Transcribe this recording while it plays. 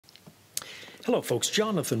Hello folks,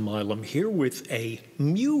 Jonathan Milam here with a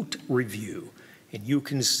mute review. And you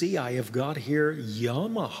can see I have got here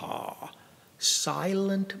Yamaha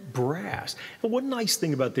silent brass. And one nice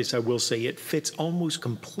thing about this, I will say, it fits almost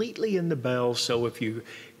completely in the bell. So if you're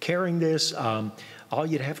carrying this, all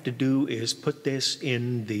you'd have to do is put this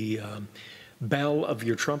in the bell of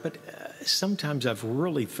your trumpet. Sometimes I've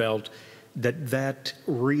really felt that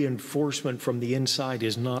reinforcement from the inside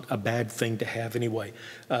is not a bad thing to have anyway.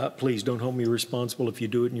 Please don't hold me responsible if you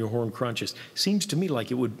do it and your horn crunches. Seems to me like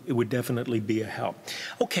it would definitely be a help.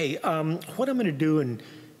 Okay, what I'm going to do, and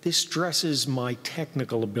this stresses my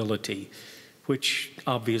technical ability, which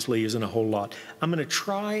obviously isn't a whole lot. I'm going to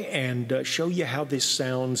try and show you how this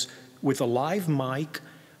sounds with a live mic,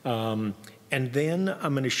 and then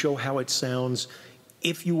I'm going to show how it sounds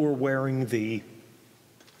if you were wearing the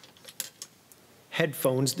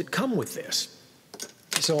headphones that come with this.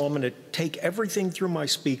 So I'm going to take everything through my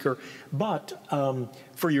speaker, but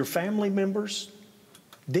for your family members,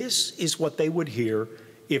 this is what they would hear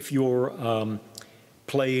if you're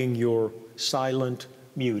playing your silent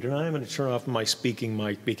mute. And I'm going to turn off my speaking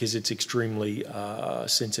mic because it's extremely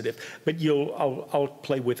sensitive. But I'll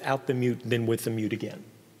play without the mute, then with the mute again.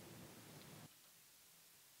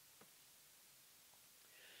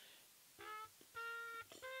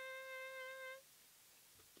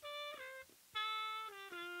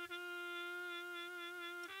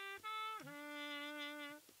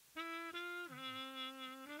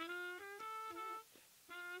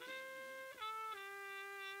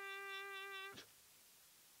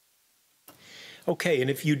 Okay, and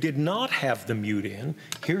if you did not have the mute in,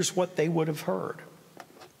 here's what they would have heard.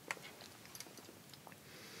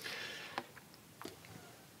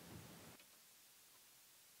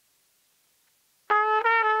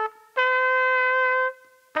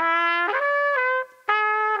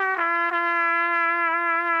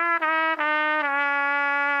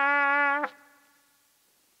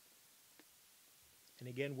 And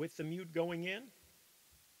again, with the mute going in.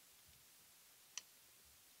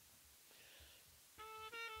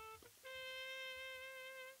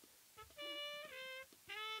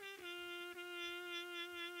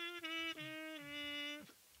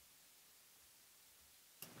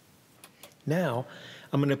 Now,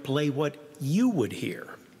 I'm going to play what you would hear.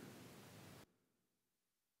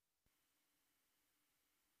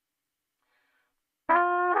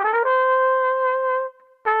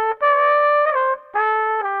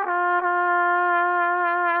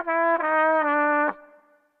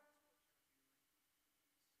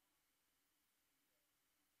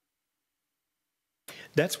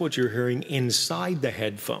 That's what you're hearing inside the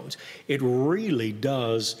headphones. It really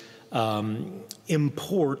does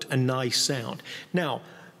import a nice sound. Now,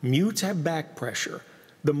 mutes have back pressure.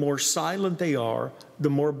 The more silent they are, the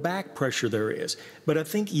more back pressure there is. But I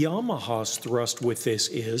think Yamaha's thrust with this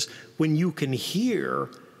is when you can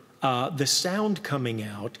hear the sound coming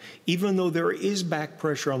out, even though there is back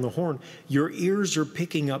pressure on the horn, your ears are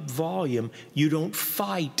picking up volume. You don't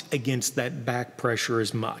fight against that back pressure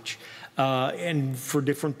as much. And for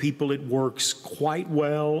different people, it works quite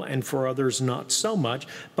well, and for others, not so much,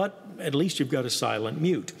 but at least you've got a silent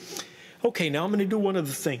mute. Okay, now I'm going to do one other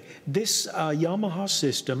thing. This Yamaha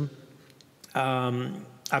system,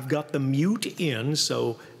 I've got the mute in,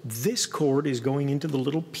 so this cord is going into the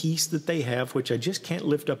little piece that they have, which I just can't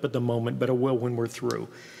lift up at the moment, but I will when we're through,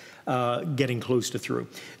 getting close to through.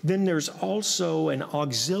 Then there's also an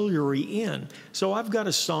auxiliary in. So I've got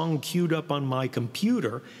a song queued up on my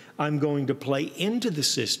computer. I'm going to play into the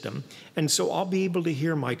system, and so I'll be able to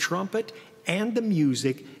hear my trumpet and the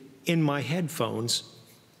music in my headphones,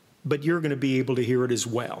 but you're going to be able to hear it as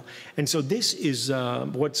well. And so this is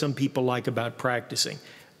what some people like about practicing.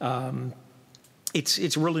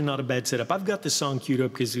 It's really not a bad setup. I've got the song queued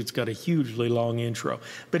up because it's got a hugely long intro,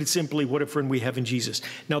 but it's simply What a Friend We Have in Jesus.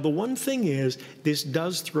 Now, the one thing is, this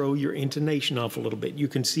does throw your intonation off a little bit. You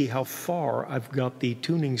can see how far I've got the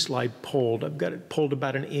tuning slide pulled. I've got it pulled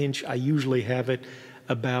about an inch. I usually have it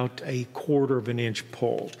about 1/4 of an inch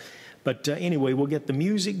pulled. But anyway, we'll get the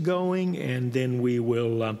music going, and then we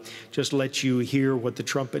will just let you hear what the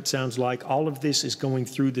trumpet sounds like. All of this is going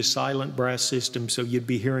through the silent brass system, so you'd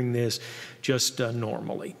be hearing this just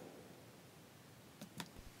normally.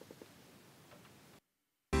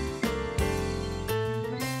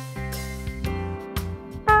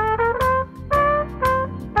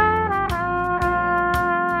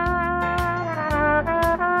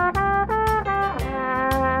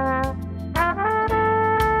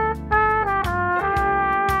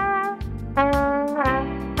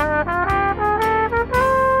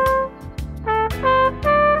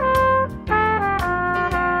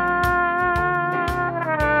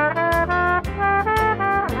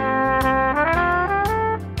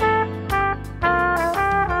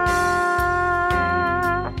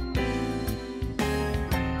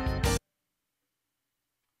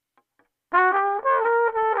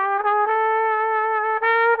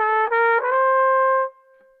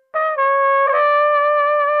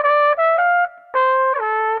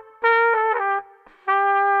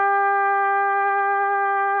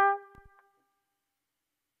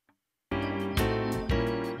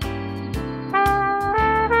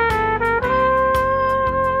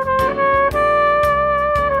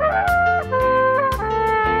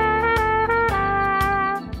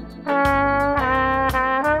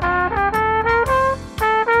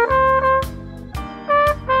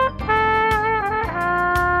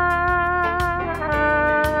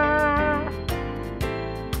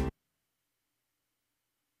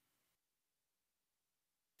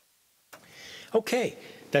 Okay,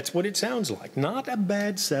 that's what it sounds like. Not a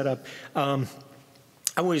bad setup. I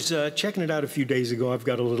was checking it out a few days ago. I've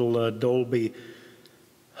got a little Dolby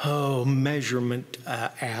measurement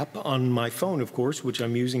app on my phone, of course, which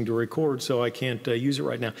I'm using to record, so I can't use it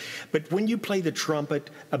right now. But when you play the trumpet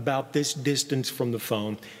about this distance from the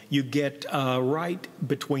phone, you get right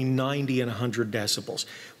between 90 and 100 decibels.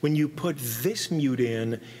 When you put this mute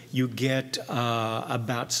in, you get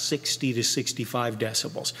about 60 to 65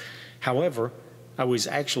 decibels. However, I was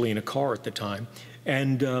actually in a car at the time,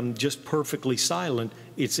 and just perfectly silent,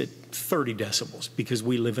 it's at 30 decibels because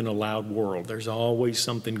we live in a loud world. There's always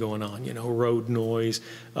something going on, you know, road noise,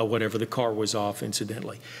 whatever. The car was off,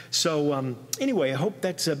 incidentally. So anyway, I hope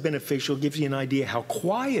that's beneficial, gives you an idea how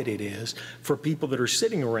quiet it is for people that are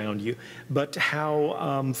sitting around you, but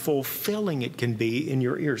how fulfilling it can be in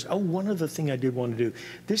your ears. Oh, one other thing I did want to do.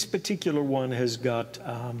 This particular one has got...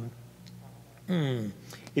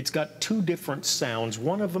 it's got two different sounds.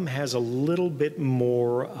 One of them has a little bit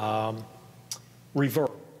more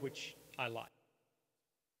reverb, which I like.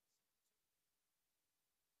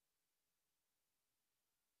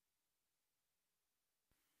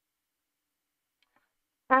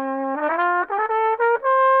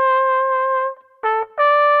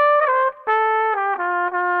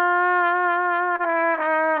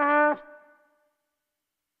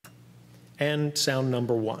 And sound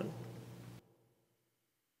number one.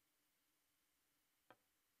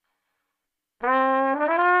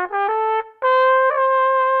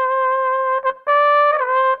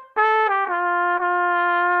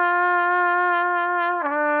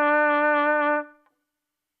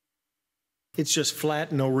 It's just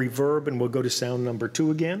flat, no reverb, and we'll go to sound number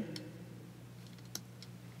two again.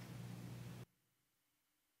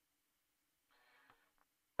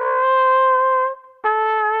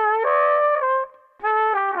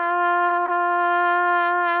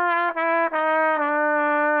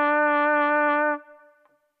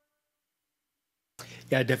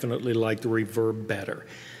 Yeah, I definitely like the reverb better.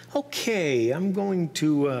 Okay, I'm going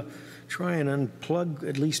to try and unplug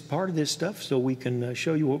at least part of this stuff so we can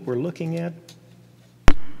show you what we're looking at.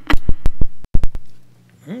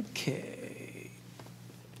 Okay.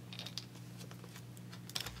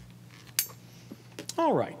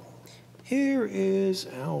 All right, here is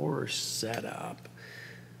our setup.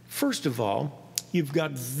 First of all, you've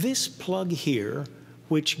got this plug here,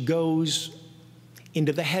 which goes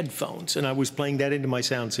into the headphones, and I was playing that into my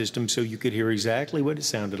sound system so you could hear exactly what it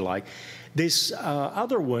sounded like. This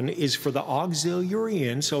other one is for the auxiliary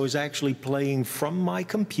in, so I was actually playing from my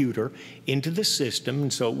computer into the system,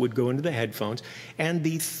 and so it would go into the headphones. And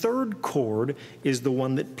the third cord is the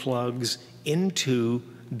one that plugs into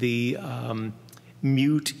the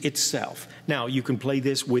mute itself. Now, you can play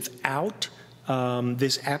this without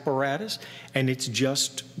this apparatus, and it's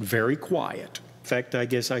just very quiet. In fact, I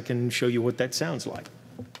guess I can show you what that sounds like,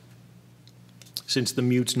 since the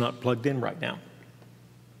mute's not plugged in right now.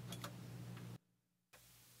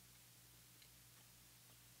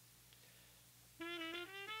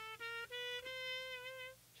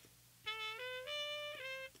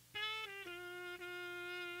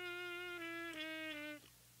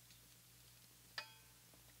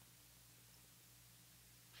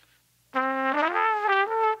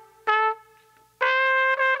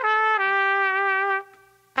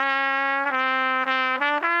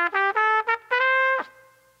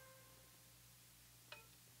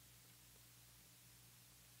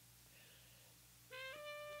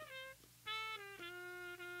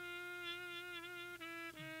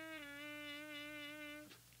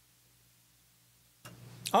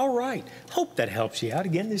 All right, hope that helps you out.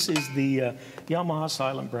 Again, this is the Yamaha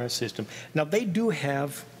silent brass system. Now, they do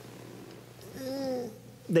have,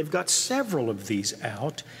 they've got several of these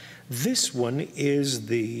out. This one is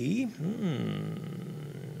the,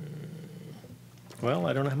 well,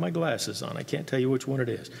 I don't have my glasses on. I can't tell you which one it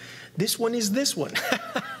is. This one is this one.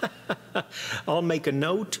 I'll make a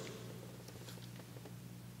note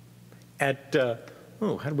at,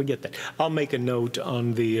 oh, how do we get that? I'll make a note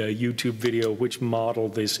on the YouTube video which model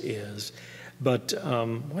this is. But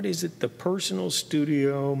what is it? The Personal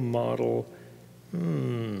Studio model.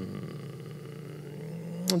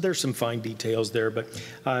 There's some fine details there, but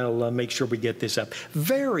I'll make sure we get this up.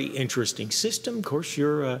 Very interesting system. Of course,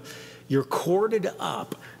 you're corded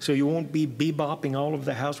up, so you won't be bebopping all over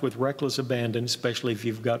the house with reckless abandon, especially if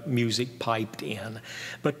you've got music piped in.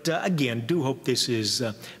 But again, do hope this is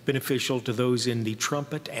beneficial to those in the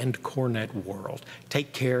trumpet and cornet world.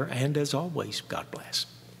 Take care, and as always, God bless.